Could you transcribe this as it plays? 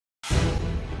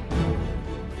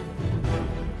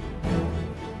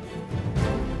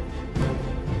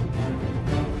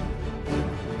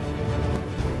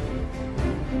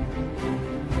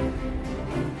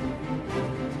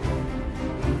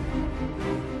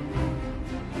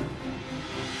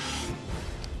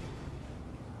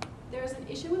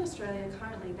Australia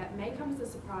currently that may come as a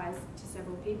surprise to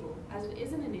several people, as it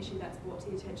isn't an issue that's brought to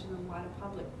the attention of the wider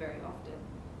public very often.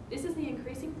 This is the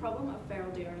increasing problem of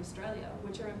feral deer in Australia,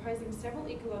 which are imposing several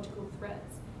ecological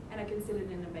threats and are considered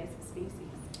an invasive species.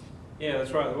 Yeah,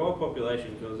 that's right. The wild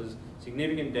population causes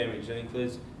significant damage that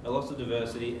includes a loss of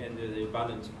diversity and the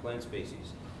abundance of plant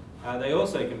species. They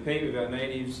also compete with our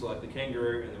natives like the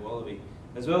kangaroo and the wallaby.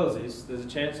 As well as this, there's a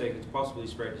chance they could possibly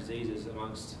spread diseases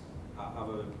amongst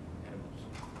other animals.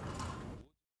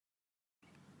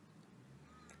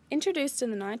 Introduced in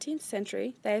the 19th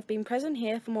century, they have been present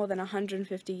here for more than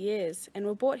 150 years and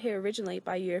were brought here originally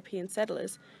by European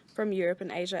settlers from Europe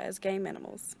and Asia as game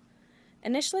animals.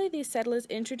 Initially, these settlers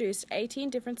introduced 18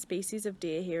 different species of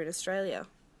deer here in Australia.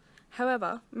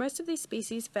 However, most of these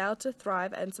species failed to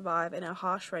thrive and survive in a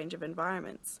harsh range of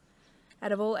environments.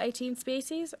 Out of all 18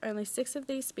 species, only 6 of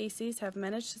these species have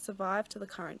managed to survive to the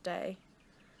current day.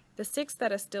 The 6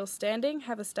 that are still standing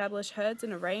have established herds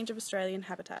in a range of Australian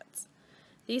habitats.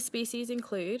 These species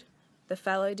include the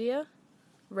fallow deer,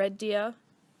 red deer,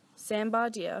 sandbar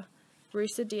deer,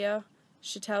 rooster deer,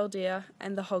 chattel deer,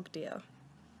 and the hog deer.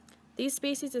 These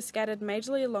species are scattered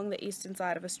majorly along the eastern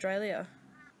side of Australia.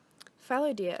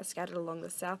 Fallow deer are scattered along the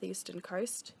southeastern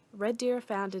coast. Red deer are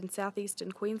found in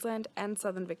southeastern Queensland and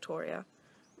southern Victoria.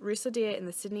 Rooster deer in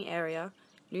the Sydney area,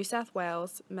 New South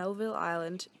Wales, Melville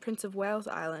Island, Prince of Wales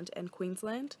Island and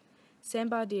Queensland.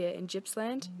 Sandbar deer in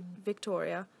Gippsland,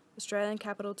 Victoria, Australian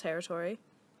Capital Territory,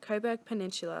 Coburg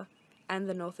Peninsula and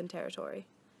the Northern Territory.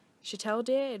 Chattel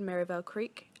deer in Maryvale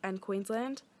Creek and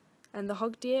Queensland, and the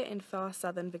hog deer in far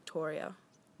southern Victoria.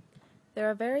 There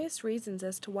are various reasons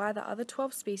as to why the other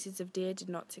 12 species of deer did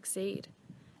not succeed.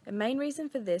 A main reason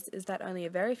for this is that only a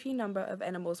very few number of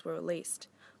animals were released,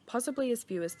 possibly as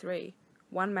few as 3,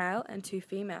 1 male and 2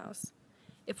 females.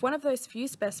 If one of those few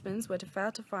specimens were to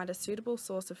fail to find a suitable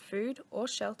source of food or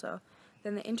shelter,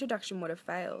 then the introduction would have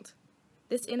failed.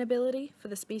 This inability for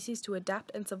the species to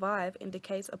adapt and survive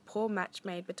indicates a poor match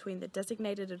made between the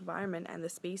designated environment and the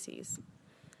species.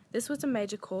 This was a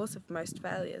major cause of most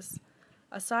failures.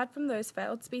 Aside from those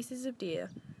failed species of deer,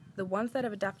 the ones that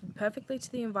have adapted perfectly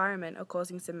to the environment are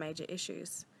causing some major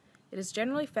issues. It is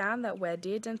generally found that where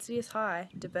deer density is high,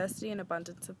 diversity and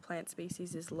abundance of plant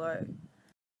species is low.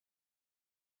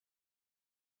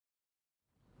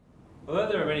 Although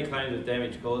there are many claims of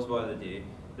damage caused by the deer,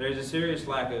 there is a serious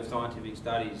lack of scientific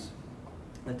studies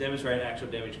that demonstrate actual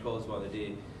damage caused by the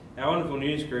deer. Our wonderful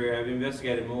news crew have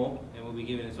investigated more and will be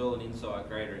giving us all an insight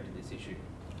greater into this issue.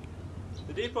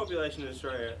 The deer population in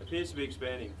Australia appears to be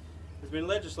expanding. There's been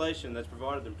legislation that's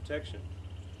provided them protection.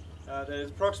 There's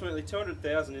approximately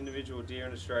 200,000 individual deer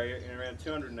in Australia in around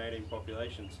 218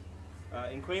 populations.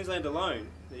 In Queensland alone,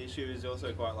 the issue is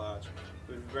also quite large,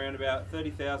 with around about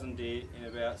 30,000 deer in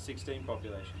about 16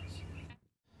 populations.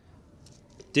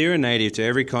 Deer are native to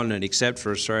every continent except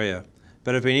for Australia,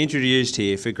 but have been introduced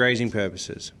here for grazing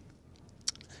purposes.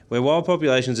 Where wild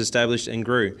populations established and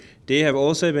grew, deer have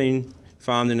also been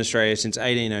farmed in Australia since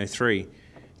 1803.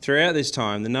 Throughout this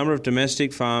time, the number of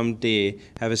domestic farmed deer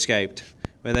have escaped,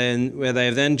 where they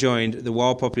have then joined the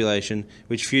wild population,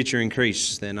 which future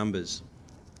increased their numbers.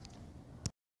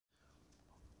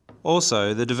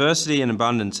 Also, the diversity and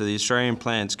abundance of the Australian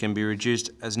plants can be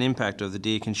reduced as an impact of the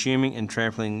deer consuming and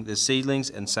trampling the seedlings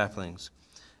and saplings.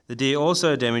 The deer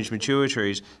also damage mature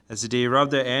trees as the deer rub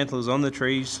their antlers on the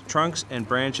trees, trunks and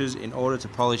branches in order to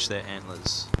polish their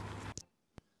antlers.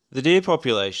 The deer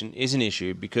population is an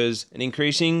issue because an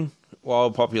increasing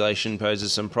wild population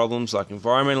poses some problems like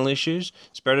environmental issues,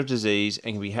 spread of disease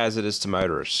and can be hazardous to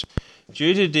motorists.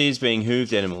 Due to deers being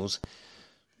hooved animals,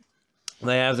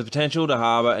 they have the potential to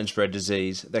harbour and spread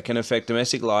disease that can affect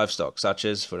domestic livestock such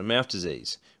as foot and mouth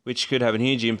disease, which could have a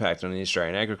huge impact on the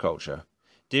Australian agriculture.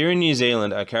 Deer in New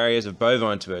Zealand are carriers of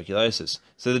bovine tuberculosis,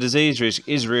 so the disease risk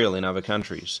is real in other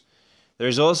countries. There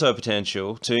is also a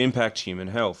potential to impact human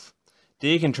health.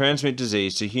 Deer can transmit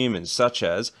disease to humans such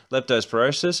as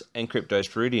leptospirosis and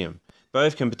cryptosporidium.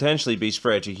 Both can potentially be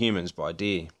spread to humans by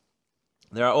deer.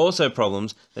 There are also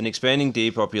problems that an expanding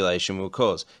deer population will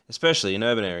cause, especially in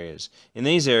urban areas. In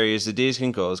these areas, the deer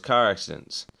can cause car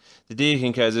accidents. The deer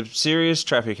can cause a serious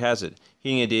traffic hazard.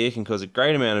 Hitting a deer can cause a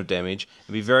great amount of damage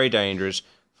and be very dangerous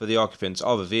for the occupants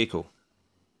of a vehicle.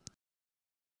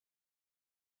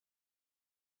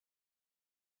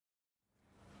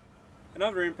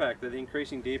 Another impact that the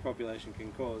increasing deer population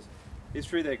can cause is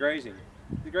through their grazing.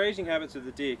 The grazing habits of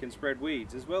the deer can spread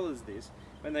weeds. As well as this,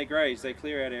 when they graze, they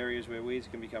clear out areas where weeds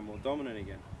can become more dominant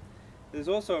again. There's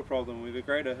also a problem with a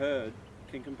greater herd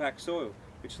can compact soil,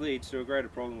 which leads to a greater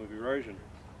problem with erosion.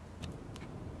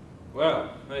 Wow,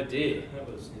 oh dear, that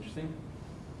was interesting.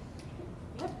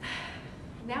 Yep.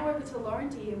 Now over to Lauren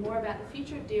to hear more about the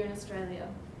future of deer in Australia.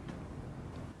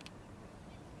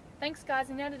 Thanks guys,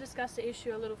 and now to discuss the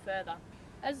issue a little further.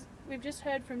 As we've just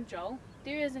heard from Joel,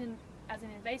 deer as an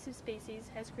invasive species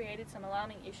has created some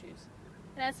alarming issues.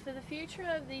 And as for the future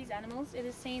of these animals, it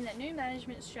is seen that new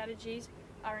management strategies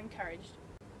are encouraged,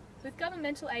 with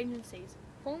governmental agencies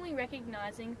formally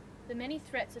recognising the many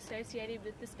threats associated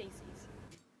with the species.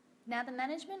 Now, the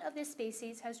management of this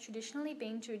species has traditionally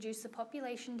been to reduce the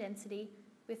population density,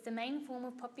 with the main form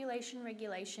of population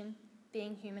regulation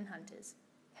being human hunters.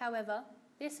 However,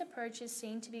 this approach is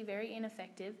seen to be very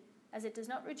ineffective, as it does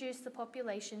not reduce the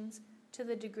populations to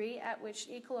the degree at which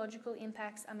ecological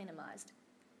impacts are minimised.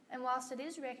 And whilst it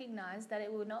is recognised that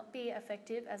it will not be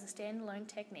effective as a standalone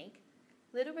technique,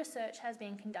 little research has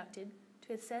been conducted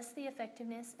to assess the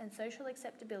effectiveness and social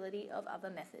acceptability of other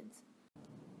methods.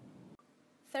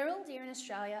 Feral deer in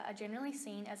Australia are generally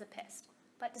seen as a pest,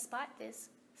 but despite this,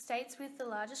 states with the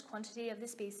largest quantity of the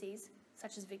species,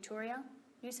 such as Victoria,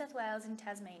 New South Wales and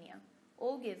Tasmania,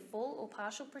 all give full or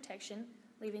partial protection,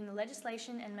 leaving the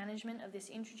legislation and management of this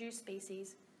introduced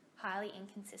species highly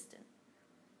inconsistent.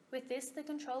 With this, the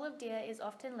control of deer is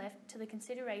often left to the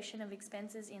consideration of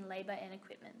expenses in labour and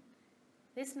equipment.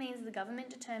 This means the government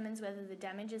determines whether the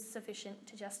damage is sufficient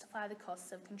to justify the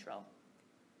costs of control.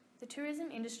 The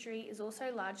tourism industry is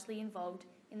also largely involved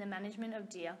in the management of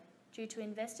deer due to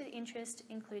invested interest,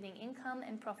 including income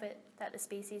and profit that the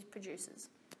species produces.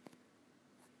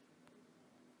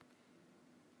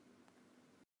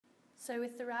 So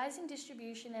with the rise in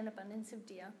distribution and abundance of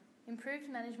deer, improved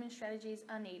management strategies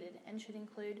are needed and should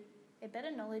include a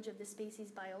better knowledge of the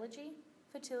species' biology,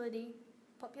 fertility,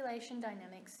 population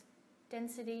dynamics,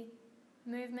 density,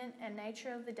 movement and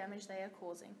nature of the damage they are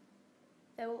causing.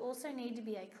 There will also need to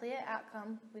be a clear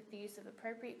outcome with the use of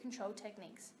appropriate control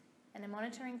techniques and a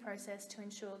monitoring process to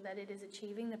ensure that it is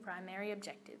achieving the primary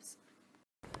objectives.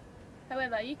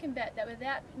 However, you can bet that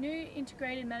without new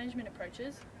integrated management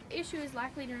approaches, the issue is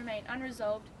likely to remain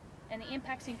unresolved and the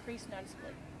impacts increase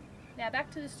noticeably. Now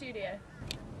back to the studio.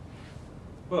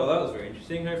 Well, that was very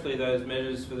interesting. Hopefully those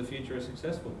measures for the future are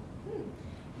successful.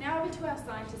 Now over to our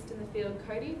scientist in the field,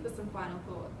 Kodie, for some final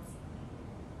thoughts.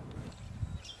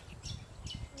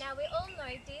 Now, we all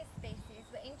know deer species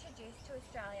were introduced to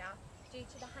Australia due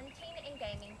to the hunting and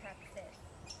gaming purposes.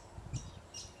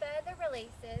 Further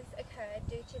releases occurred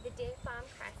due to the deer farm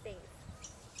crises.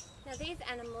 Now, these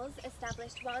animals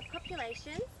established wild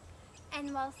populations,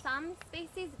 and while some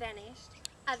species vanished,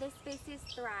 other species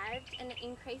thrived and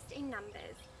increased in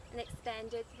numbers and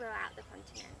expanded throughout the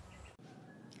continent.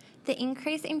 The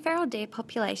increase in feral deer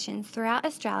populations throughout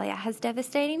Australia has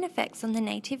devastating effects on the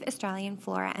native Australian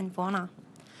flora and fauna.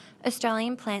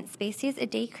 Australian plant species are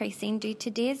decreasing due to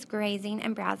deer's grazing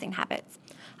and browsing habits,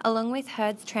 along with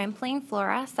herds trampling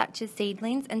flora such as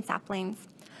seedlings and saplings.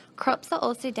 Crops are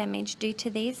also damaged due to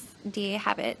these deer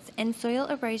habits, and soil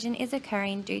erosion is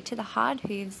occurring due to the hard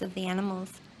hooves of the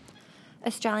animals.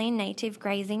 Australian native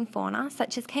grazing fauna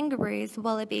such as kangaroos,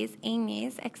 wallabies,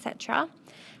 emus, etc.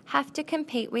 have to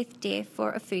compete with deer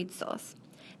for a food source.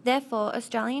 Therefore,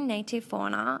 Australian native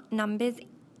fauna numbers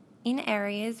in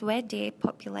areas where deer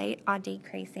populate are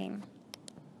decreasing.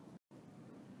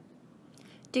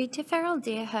 Due to feral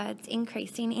deer herds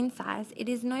increasing in size, it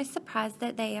is no surprise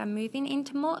that they are moving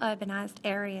into more urbanised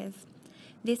areas.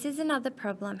 This is another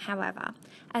problem, however,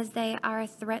 as they are a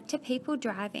threat to people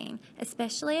driving,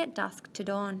 especially at dusk to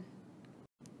dawn.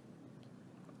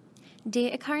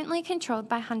 Deer are currently controlled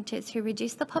by hunters who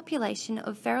reduce the population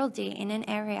of feral deer in an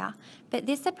area, but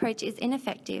this approach is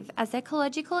ineffective as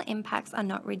ecological impacts are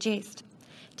not reduced.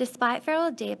 Despite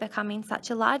feral deer becoming such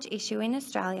a large issue in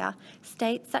Australia,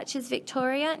 states such as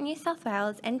Victoria, New South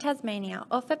Wales and Tasmania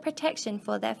offer protection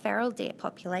for their feral deer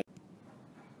population.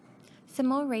 Some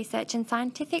more research and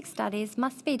scientific studies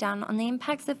must be done on the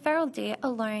impacts of feral deer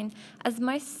alone, as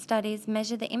most studies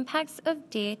measure the impacts of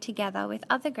deer together with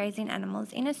other grazing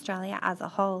animals in Australia as a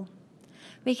whole.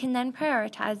 We can then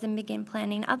prioritise and begin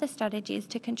planning other strategies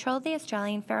to control the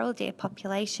Australian feral deer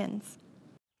populations.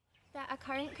 There are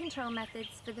current control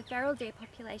methods for the feral deer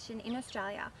population in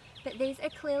Australia, but these are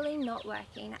clearly not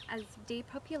working as deer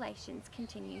populations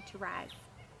continue to rise.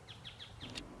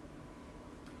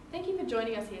 Thank you for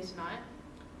joining us here tonight.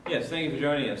 Yes, thank you for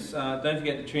joining us. Don't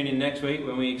forget to tune in next week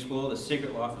when we explore the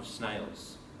secret life of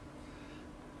snails.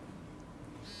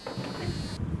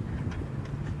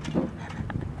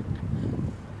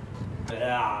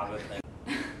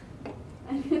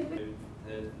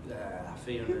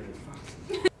 Feet under the fuck.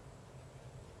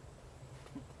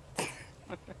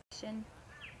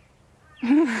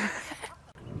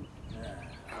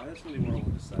 That's really what I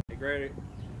want to say. Great.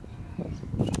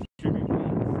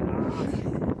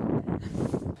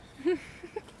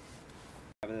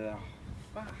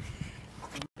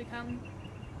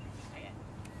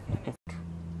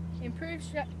 improved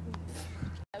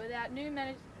without new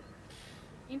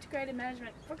integrated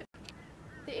management.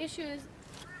 The issue is.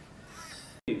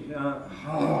 That's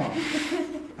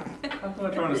what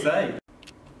I'm trying to say.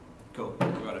 Cool,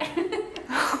 got it.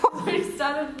 We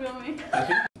started filming.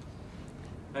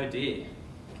 Oh dear.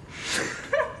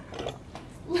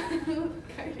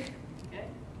 Cody.